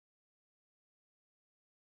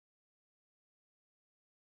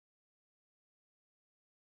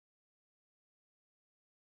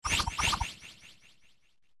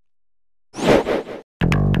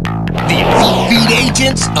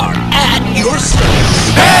agents are at your service.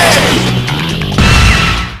 Hey!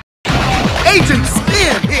 Agent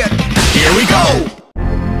Spin here! Here we go!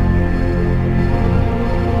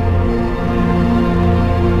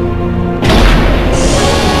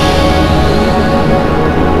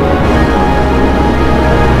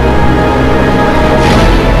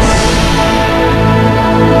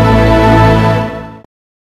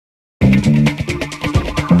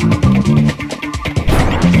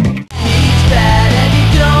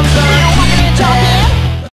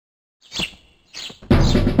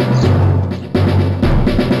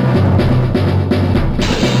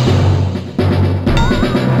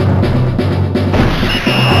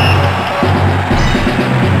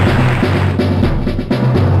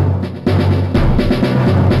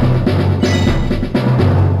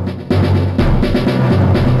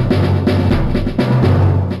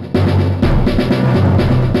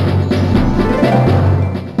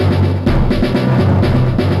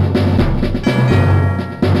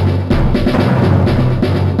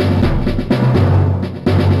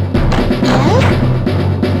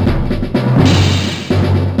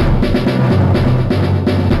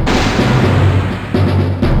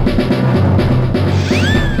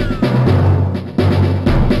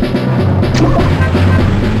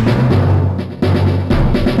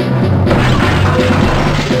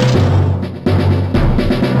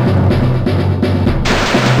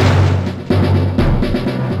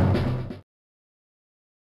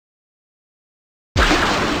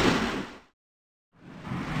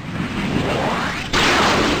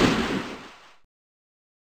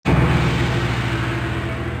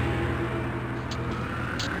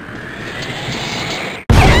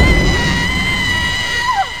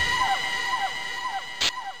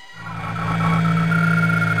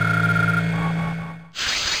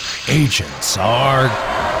 Agents are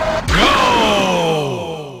go!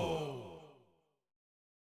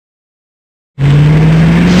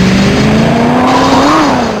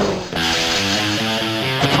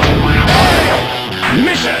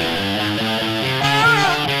 Mission!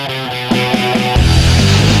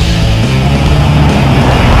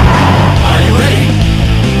 Are you ready?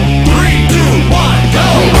 3, 2, 1, go!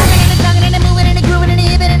 We moving and a tonguing and a moving and a grooving and a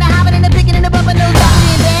hipping and a hopping and a picking and a bumping those rocking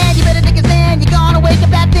and bad. You better take a stand. You're gonna wake up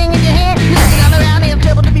that thing in your hand. Looking all around, ain't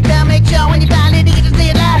trouble to be found. Make sure when you find it, you get to see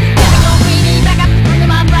it live. Gotta go feeding back up under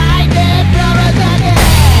my right there, brother.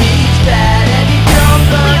 He's bad and he don't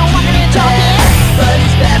run. We don't want to talk it, but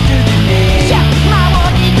he's bad to the knee. Yeah, my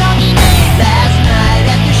walkie-talkie man. Last night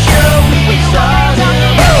at the show, we saw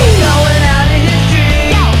him going out of his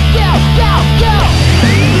dream. Yo, yo, yo, yo.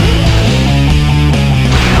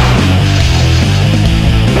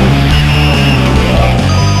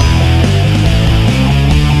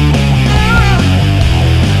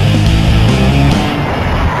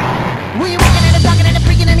 We walking and a talking and a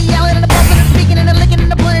freaking and a yelling and a bumping and a speaking and a licking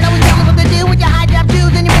and a pulling. Always telling what to do with your high top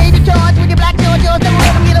shoes and your baby toys with your black George. Don't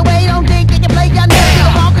let them get away. Don't think you can play your name to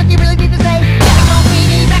the ball 'cause you really need to say. Gotta go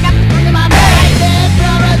feeding back up under my right there,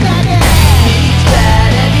 brother. He's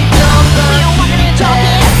bad and he don't run. We don't want to talk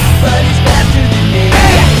it, but he's bad to the knee.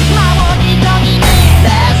 My walkie-talkie man.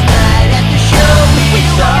 Last night at the show we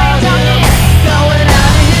saw him going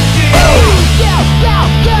out of his dream. Yo, yo,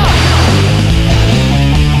 yo.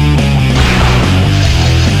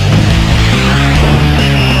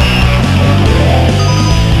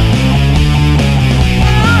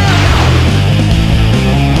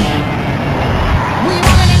 We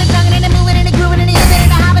walking and a tonguing and a moving and a grooving and a hipping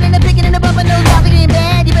and a hopping and a picking and a bumping those rocking and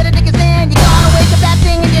bad. You better take a stand. You're gonna wake up that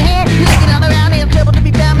thing in your hand. Looking all around, ain't trouble to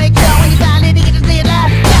be found. Make sure when you find it, you get to see it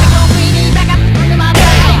live. Gotta go feeding back up under my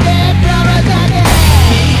right there, brother.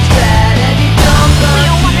 He's bad and he don't run. We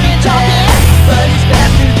don't want to talk it, but he's bad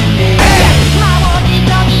to the knee. My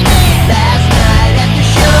walkie-talkie man. Last night at the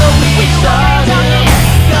show we saw him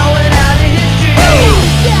going out of his dream.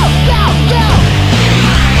 Yo, yo, yo.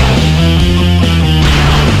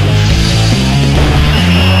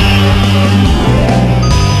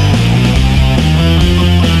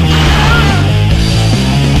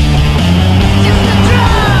 It's the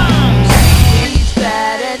drums! He's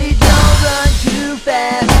bad and he don't run too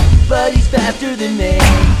fast, but he's faster than me.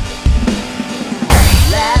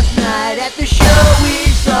 Last night at the show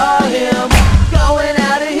we saw him going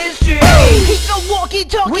out of his dream. He's the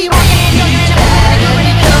walkie-talkie. We walking and talking and bad and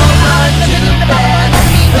he don't run too fast,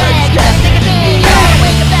 but he's faster than me.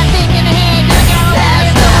 Wake up that thing in the hand.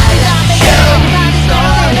 Last night at the show we saw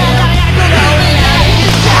him going out of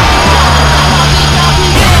his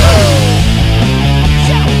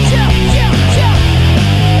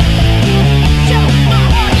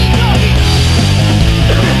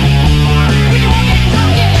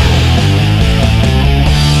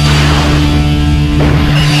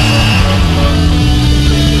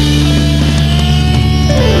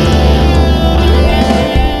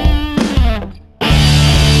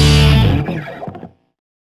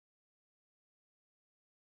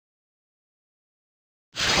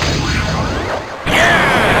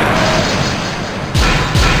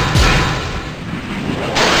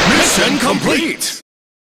complete!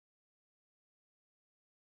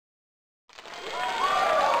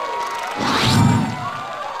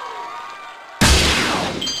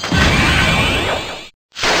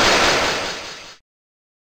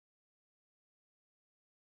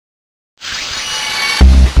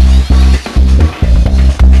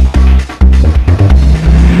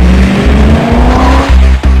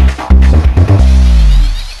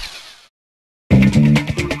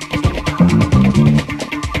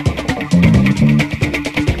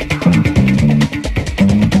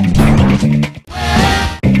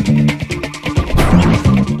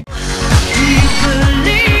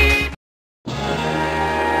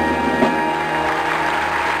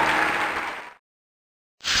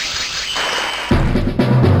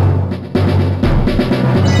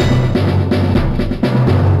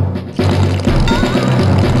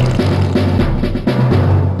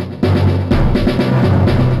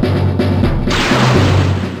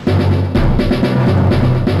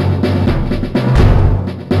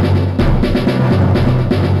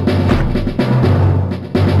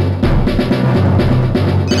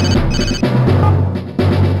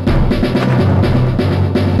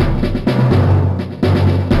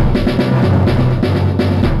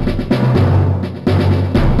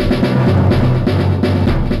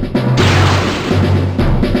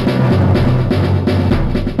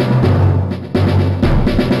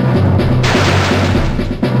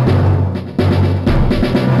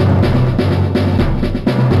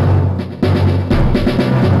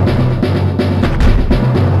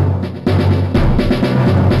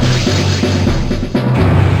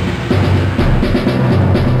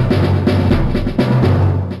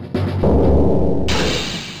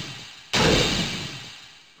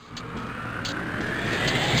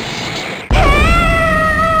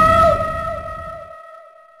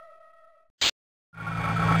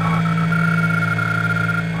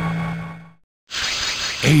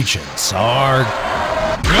 Agents are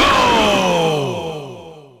go!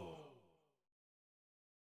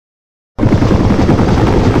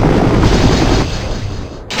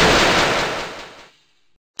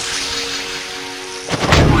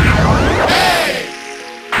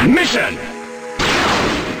 Mission!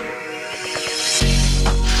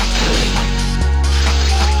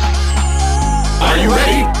 Are you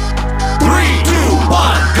ready?